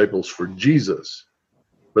make disciples for Jesus.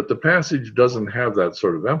 But the passage doesn't have that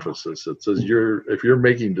sort of emphasis. It says if you're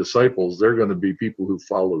making disciples, they're going to be people who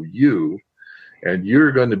follow you, and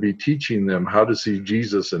you're going to be teaching them how to see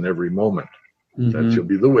Jesus in every moment. That you'll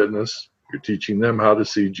be the witness. You're teaching them how to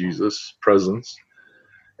see Jesus' presence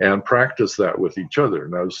and practice that with each other.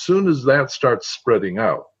 Now, as soon as that starts spreading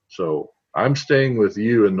out, so I'm staying with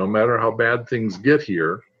you, and no matter how bad things get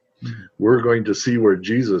here, we're going to see where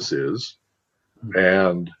Jesus is,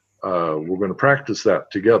 and we're going to practice that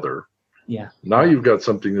together. Now you've got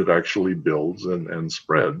something that actually builds and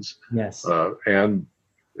spreads. And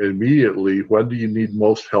immediately, when do you need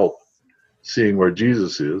most help seeing where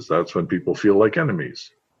Jesus is? That's when people feel like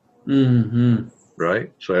enemies.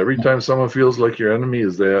 Right? So every time someone feels like your enemy,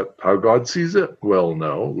 is that how God sees it? Well,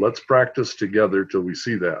 no. Let's practice together till we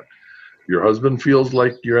see that. Your husband feels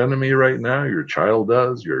like your enemy right now. Your child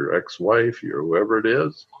does. Your ex-wife, your whoever it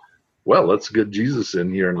is. Well, let's get Jesus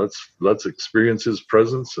in here and let's experience his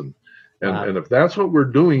presence. And if that's what we're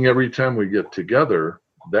doing every time we get together,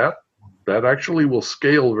 that actually will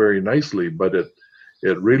scale very nicely, but it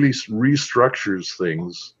really restructures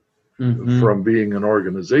things from being an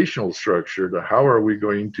organizational structure to how are we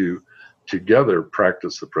going to together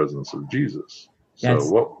practice the presence of Jesus.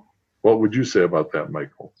 So what would you say about that,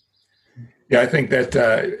 Michael? Yeah, I think that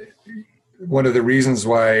one of the reasons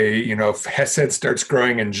why, if Hesed starts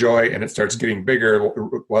growing in joy and it starts getting bigger,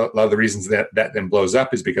 a lot of the reasons that then blows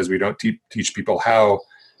up is because we don't teach people how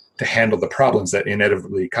to handle the problems that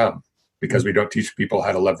inevitably come, because we don't teach people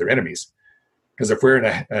how to love their enemies. Because if we're in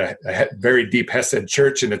a very deep Hesed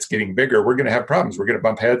church and it's getting bigger, we're going to have problems. We're going to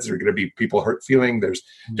bump heads. There are going to be people hurt feeling. There's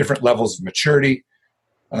different levels of maturity.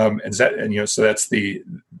 So that's the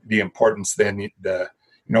importance then.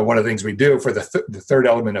 One of the things we do for the third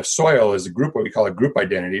element of soil is what we call a group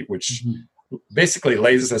identity, which basically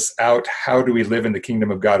lays us out how do we live in the kingdom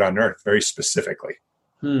of God on earth very specifically.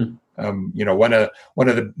 One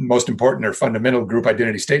of the most important or fundamental group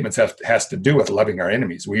identity statements has to do with loving our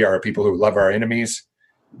enemies. We are a people who love our enemies,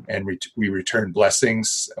 and we return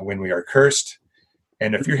blessings when we are cursed.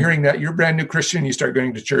 And if you're hearing that, you're a brand new Christian, you start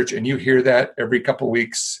going to church and you hear that every couple of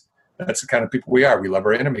weeks, that's the kind of people we are. We love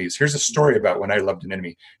our enemies. Here's a story about when I loved an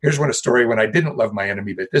enemy. Here's a story when I didn't love my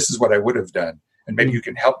enemy, but this is what I would have done. And maybe you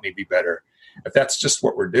can help me be better. If that's just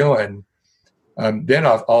what we're doing, then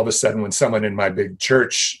all of a sudden when someone in my big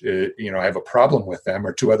church, I have a problem with them,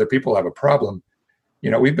 or two other people have a problem,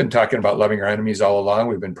 we've been talking about loving our enemies all along.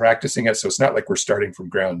 We've been practicing it. So it's not like we're starting from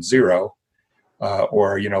ground zero.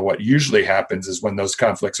 What usually happens is when those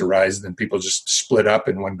conflicts arise, then people just split up,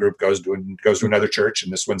 and one group goes to another church,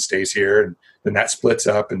 and this one stays here, and then that splits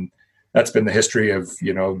up, and that's been the history of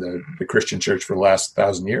the Christian church for the last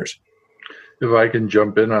 1,000 years. If I can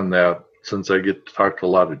jump in on that, since I get to talk to a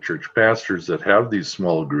lot of church pastors that have these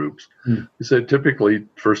small groups, they say typically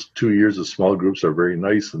first 2 years of small groups are very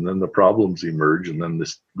nice, and then the problems emerge, and then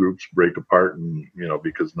the groups break apart, and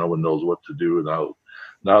because no one knows what to do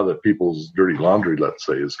now that people's dirty laundry, let's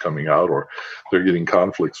say, is coming out, or they're getting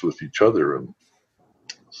conflicts with each other. And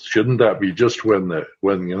shouldn't that be just when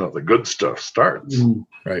the good stuff starts?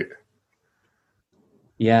 Right.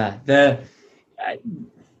 Yeah. That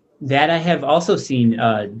I have also seen,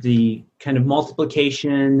 the kind of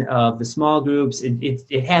multiplication of the small groups.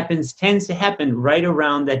 It tends to happen right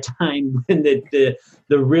around that time when the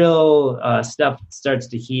real stuff starts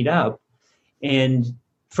to heat up. And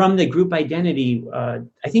from the group identity, I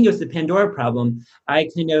think it was the Pandora problem, I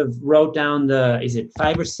kind of wrote down is it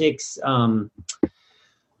 5 or 6?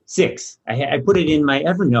 6. I put it in my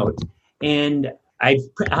Evernote, and I'm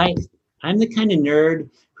the kind of nerd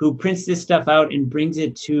who prints this stuff out and brings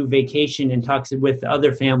it to vacation and talks with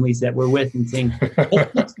other families that we're with and saying,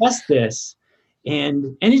 let's discuss this.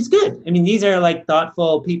 And it's good. I mean, these are like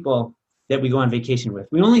thoughtful people that we go on vacation with.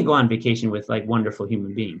 We only go on vacation with like wonderful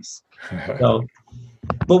human beings.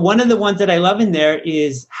 But one of the ones that I love in there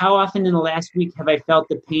is, how often in the last week have I felt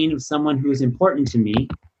the pain of someone who is important to me?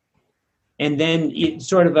 And then it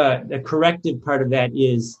sort of a corrective part of that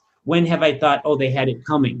is, when have I thought, they had it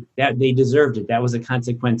coming, that they deserved it, that was a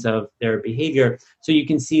consequence of their behavior. So you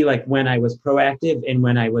can see like when I was proactive and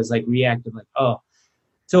when I was like reactive,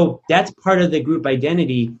 so that's part of the group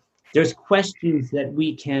identity. There's questions that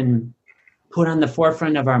we can put on the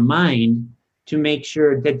forefront of our mind to make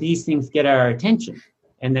sure that these things get our attention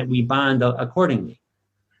and that we bond accordingly.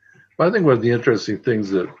 Well, I think one of the interesting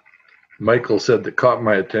things that Michael said that caught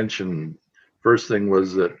my attention, first thing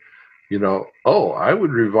was that, I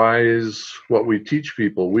would revise what we teach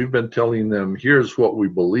people. We've been telling them, here's what we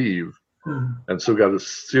believe. And so got a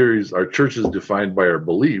series, our church is defined by our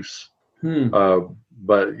beliefs.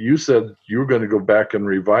 But you said you were going to go back and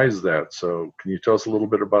revise that. So can you tell us a little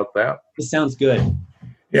bit about that? It sounds good.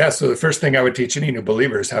 Yeah, so the first thing I would teach any new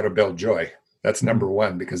believer is how to build joy. That's number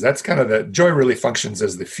one, because that's kind of the joy really functions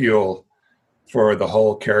as the fuel for the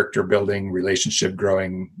whole character building, relationship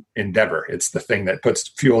growing endeavor. It's the thing that puts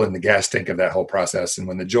fuel in the gas tank of that whole process. And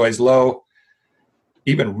when the joy is low,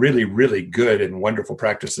 even really, really good and wonderful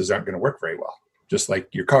practices aren't going to work very well. Just like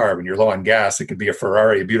your car, when you're low on gas, it could be a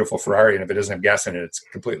beautiful Ferrari, and if it doesn't have gas in it, it's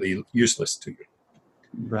completely useless to you.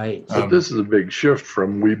 Right. So this is a big shift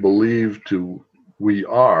from we believe to we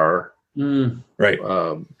are, right,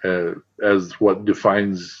 as what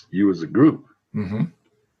defines you as a group. Mm-hmm.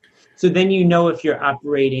 So then if you're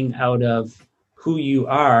operating out of who you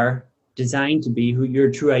are designed to be, who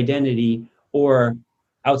your true identity, or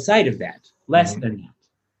outside of that, less than that.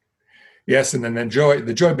 Yes, and then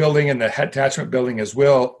the joy building and the attachment building as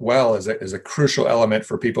well is a crucial element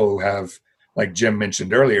for people who have, like Jim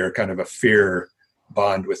mentioned earlier, kind of a fear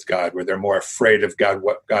bond with God, where they're more afraid of God,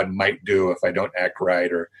 what God might do if I don't act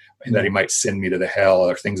right, or that he might send me to the hell,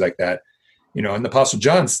 or things like that. And the Apostle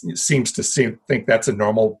John seems to think that's a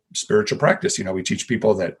normal spiritual practice. We teach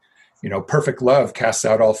people that, perfect love casts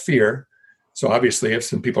out all fear. So obviously, if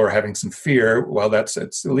some people are having some fear, well, it's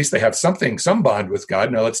at least they have some bond with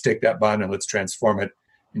God. Now let's take that bond and let's transform it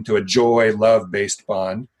into a joy, love-based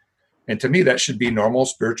bond. And to me, that should be normal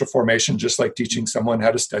spiritual formation, just like teaching someone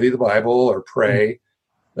how to study the Bible or pray.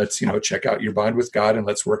 Let's, check out your bond with God and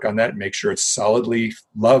let's work on that and make sure it's solidly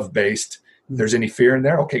love-based. If there's any fear in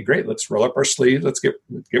there, okay, great. Let's roll up our sleeves. Let's get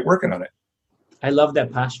working on it. I love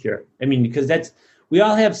that posture. I mean, because we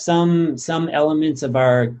all have some elements of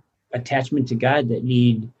our attachment to God that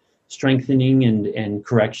need strengthening and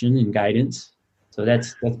correction and guidance. So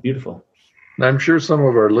that's beautiful. I'm sure some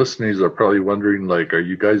of our listeners are probably wondering, like, are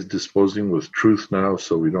you guys disposing with truth now,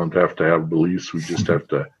 so we don't have to have beliefs? We just have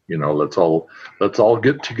to, let's all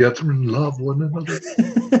get together and love one another.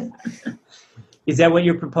 Is that what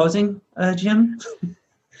you're proposing, Jim?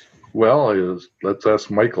 Well, let's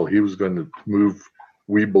ask Michael. He was going to move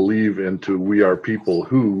 "we believe" into "we are people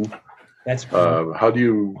who." That's cool. How do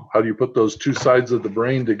you put those two sides of the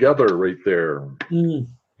brain together right there?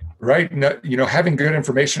 Right. Having good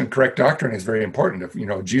information and correct doctrine is very important. If,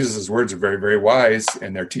 Jesus' words are very, very wise,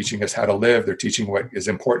 and they're teaching us how to live. They're teaching what is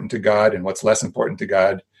important to God and what's less important to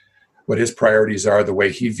God, what his priorities are, the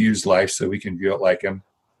way he views life, so we can view it like him.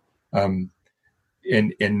 But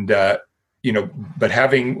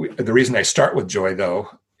having the reason I start with joy, though,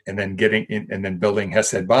 and then building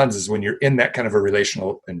Hesed bonds is when you're in that kind of a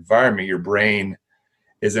relational environment, your brain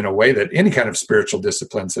is in a way that any kind of spiritual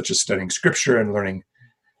discipline, such as studying scripture and learning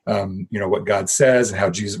what God says and how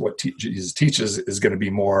Jesus teaches, is going to be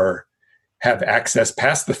more, have access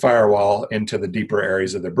past the firewall into the deeper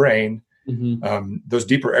areas of the brain. Mm-hmm. Those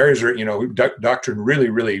deeper areas are, doctrine really,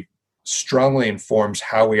 really strongly informs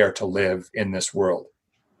how we are to live in this world.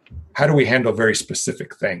 How do we handle very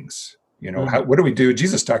specific things? What do we do?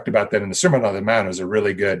 Jesus talked about that in the Sermon on the Mount. Is a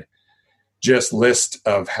really good just list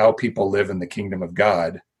of how people live in the kingdom of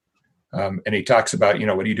God. And he talks about,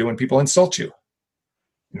 what do you do when people insult you?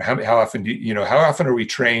 How often how often are we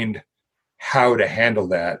trained how to handle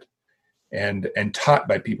that and taught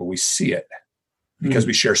by people? We see it because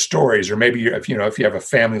we share stories, or maybe if you have a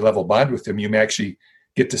family level bond with them, you may actually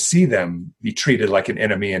get to see them be treated like an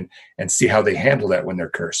enemy and see how they handle that when they're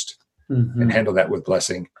cursed and handle that with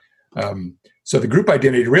blessing. So the group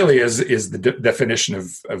identity really is the definition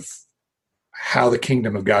of how the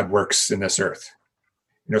kingdom of God works in this earth.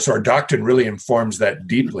 So our doctrine really informs that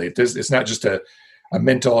deeply. It's not just a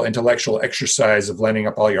mental, intellectual exercise of lining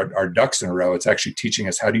up all our ducks in a row. It's actually teaching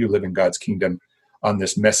us, how do you live in God's kingdom on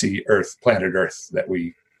this messy earth, planet Earth,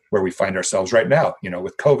 where we find ourselves right now,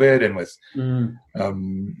 with COVID and with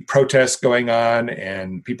protests going on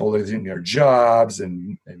and people losing their jobs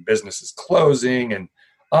and businesses closing and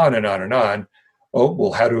on and on and on. Oh,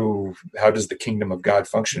 well, how does the kingdom of God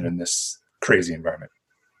function in this crazy environment?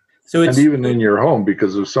 And even in your home,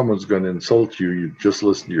 because if someone's going to insult you, you just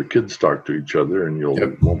listen to your kids talk to each other, and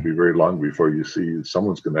it won't be very long before you see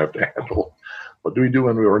someone's going to have to handle, what do we do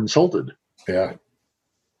when we are insulted? Yeah.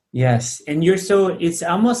 Yes. And it's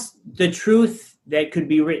almost the truth that could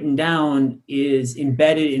be written down is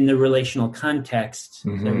embedded in the relational context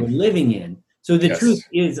that we're living in. So the truth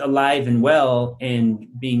is alive and well and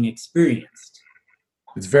being experienced.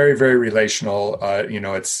 It's very, very relational.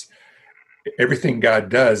 It's everything God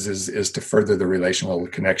does is to further the relational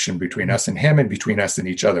connection between us and him and between us and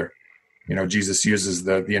each other. Jesus uses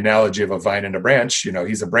the analogy of a vine and a branch.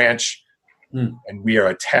 He's a branch and we are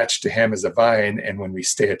attached to him as a vine. And when we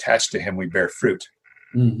stay attached to him, we bear fruit.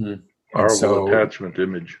 Powerful attachment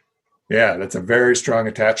image. Yeah, that's a very strong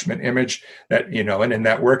attachment image that, and in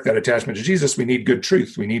that work, that attachment to Jesus, we need good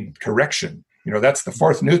truth. We need correction. That's the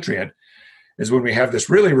fourth nutrient, is when we have this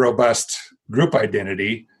really robust group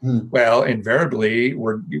identity, well, invariably,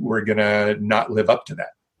 we're going to not live up to that.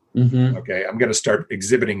 Okay, I'm going to start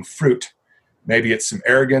exhibiting fruit. Maybe it's some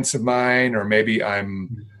arrogance of mine, or maybe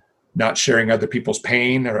I'm not sharing other people's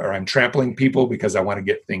pain, or I'm trampling people because I want to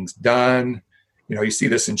get things done. You see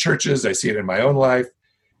this in churches. I see it in my own life.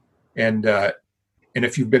 And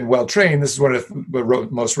if you've been well trained, this is one of the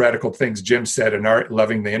most radical things Jim said in our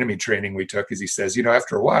Loving the Enemy training we took, is he says,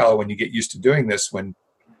 after a while, when you get used to doing this, when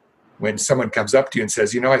someone comes up to you and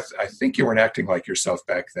says, I think you weren't acting like yourself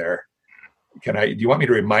back there. Do you want me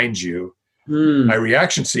to remind you? My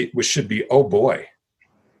reaction should be, oh boy,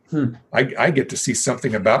 I get to see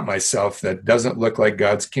something about myself that doesn't look like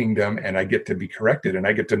God's kingdom, and I get to be corrected, and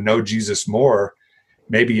I get to know Jesus more,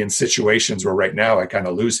 maybe in situations where right now I kind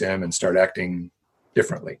of lose him and start acting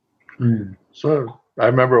differently. So I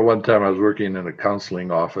remember one time I was working in a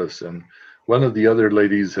counseling office, and one of the other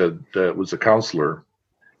ladies was a counselor,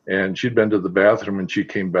 and she'd been to the bathroom, and she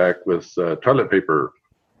came back with toilet paper,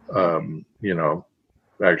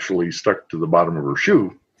 actually stuck to the bottom of her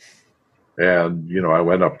shoe. And, I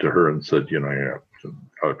went up to her and said,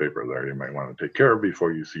 toilet paper there you might want to take care of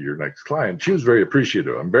before you see your next client. She was very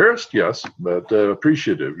appreciative. Embarrassed, yes, but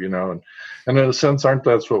appreciative, and in a sense,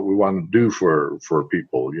 that's what we want to do for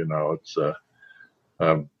people. It's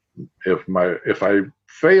if I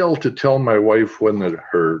fail to tell my wife when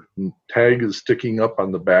her tag is sticking up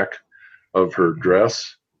on the back of her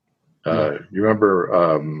dress, you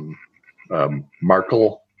remember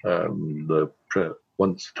Markle, the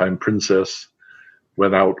once time princess,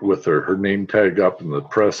 went out with her name tag up in the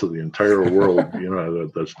press of the entire world.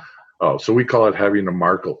 So we call it having a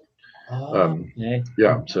Markle. Okay.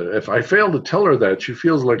 Yeah. So if I fail to tell her that, she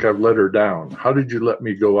feels like I've let her down. How did you let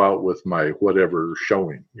me go out with my whatever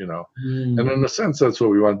showing? And in a sense, that's what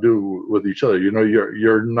we want to do with each other.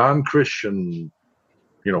 Your non-Christian,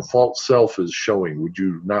 false self is showing. Would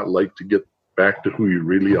you not like to get back to who you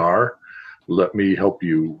really are? Let me help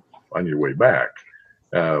you on your way back.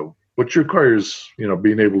 Which requires,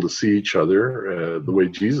 being able to see each other the way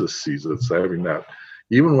Jesus sees it. So having that,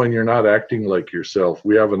 even when you're not acting like yourself,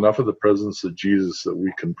 we have enough of the presence of Jesus that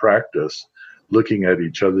we can practice looking at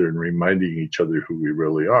each other and reminding each other who we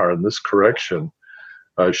really are. And this correction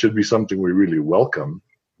should be something we really welcome.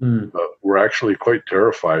 We're actually quite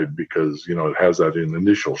terrified because, it has that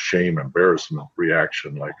initial shame, embarrassment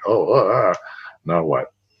reaction, like, now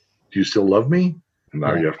what? Do you still love me? And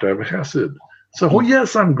now you have to have a hesed. So,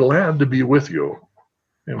 yes, I'm glad to be with you.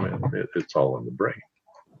 It's all in the brain.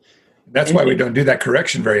 That's why we don't do that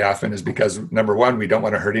correction very often, is because, number one, we don't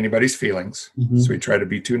want to hurt anybody's feelings. So we try to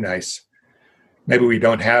be too nice. Maybe we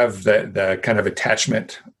don't have the kind of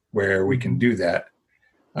attachment where we can do that.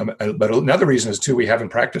 But another reason is, too, we haven't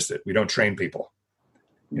practiced it. We don't train people.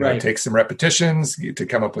 It takes some repetitions to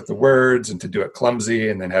come up with the words and to do it clumsy,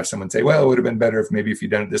 and then have someone say, well, it would have been better if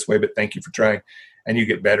you'd done it this way, but thank you for trying. And you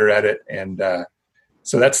get better at it. And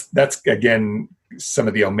so that's again, some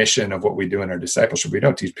of the omission of what we do in our discipleship. We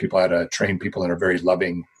don't teach people how to train people in a very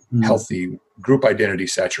loving, healthy, group identity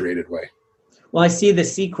saturated way. Well, I see the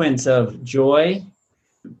sequence of joy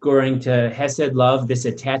going to hesed, love, this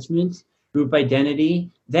attachment, group identity,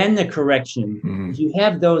 then the correction. If you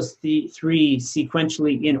have those three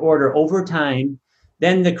sequentially in order over time,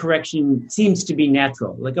 then the correction seems to be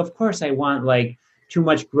natural. Like, of course, I want too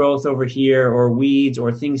much growth over here, or weeds,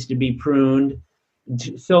 or things to be pruned,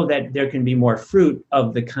 so that there can be more fruit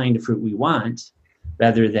of the kind of fruit we want,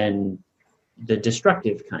 rather than the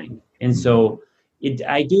destructive kind. And so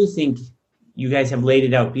I do think you guys have laid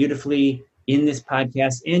it out beautifully in this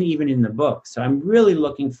podcast and even in the book. So I'm really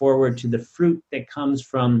looking forward to the fruit that comes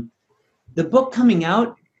from the book coming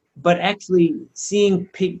out, but actually seeing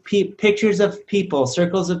pictures of people,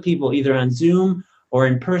 circles of people, either on Zoom or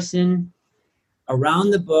in person, around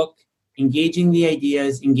the book, engaging the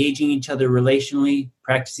ideas, engaging each other relationally,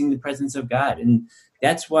 practicing the presence of God. And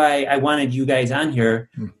that's why I wanted you guys on here.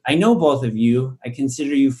 I know both of you. I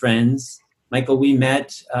consider you friends. Michael, we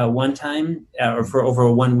met one time or for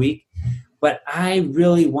over 1 week. But I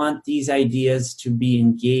really want these ideas to be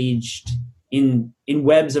engaged in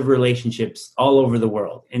webs of relationships all over the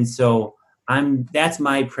world. And so that's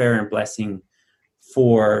my prayer and blessing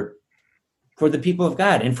for the people of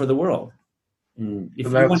God and for the world. And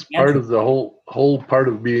that's part of the whole part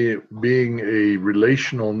of being a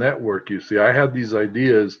relational network. You see, I had these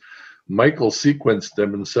ideas. Michael sequenced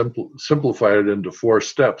them and simplified it into 4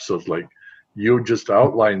 steps. So it's like, you just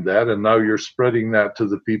outlined that, and now you're spreading that to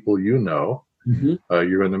the people you know.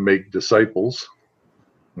 You're going to make disciples.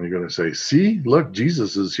 And you're going to say, see, look,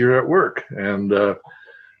 Jesus is here at work. And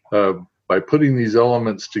by putting these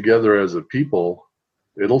elements together as a people,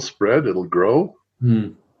 it'll spread, it'll grow.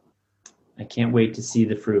 I can't wait to see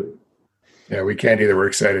the fruit. Yeah, we can't either. We're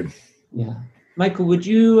excited. Yeah. Michael, would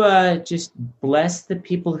you just bless the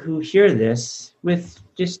people who hear this with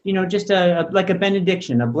just a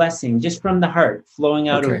benediction, a blessing, just from the heart, flowing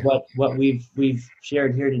out of what we've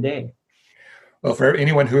shared here today? Well, for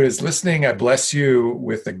anyone who is listening, I bless you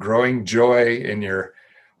with a growing joy in your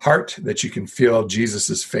heart that you can feel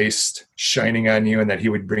Jesus's face shining on you, and that he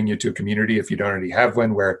would bring you to a community, if you don't already have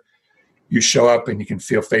one, where you show up and you can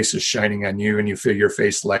feel faces shining on you and you feel your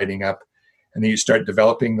face lighting up. And then you start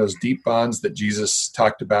developing those deep bonds that Jesus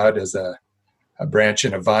talked about as a branch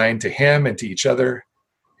and a vine to him and to each other.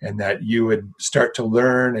 And that you would start to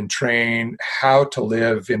learn and train how to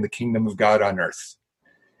live in the kingdom of God on earth.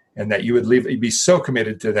 And that you would be so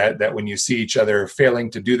committed to that when you see each other failing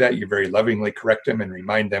to do that, you very lovingly correct them and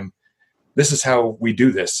remind them, this is how we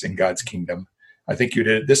do this in God's kingdom. I think you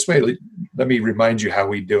did it this way. Let me remind you how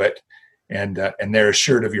we do it. And they're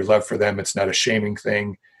assured of your love for them. It's not a shaming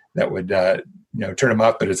thing that would turn them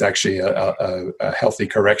off, but it's actually a healthy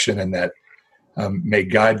correction, and that May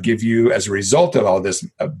God give you, as a result of all this,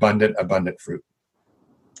 abundant fruit.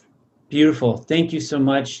 Beautiful. Thank you so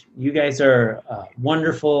much. You guys are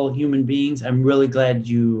wonderful human beings. I'm really glad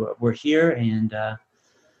you were here, and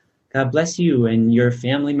God bless you and your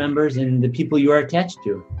family members and the people you are attached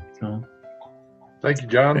to. So, thank you,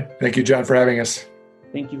 John. Thank you, John, for having us.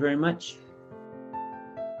 Thank you very much.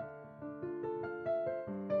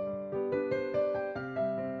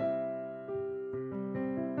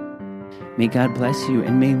 May God bless you,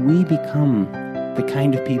 and may we become the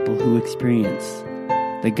kind of people who experience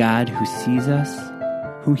the God who sees us,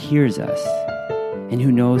 who hears us, and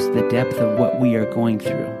who knows the depth of what we are going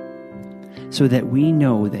through, so that we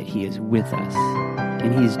know that He is with us,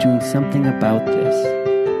 and He is doing something about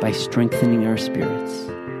this by strengthening our spirits.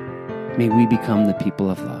 May we become the people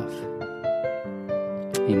of love.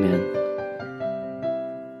 Amen.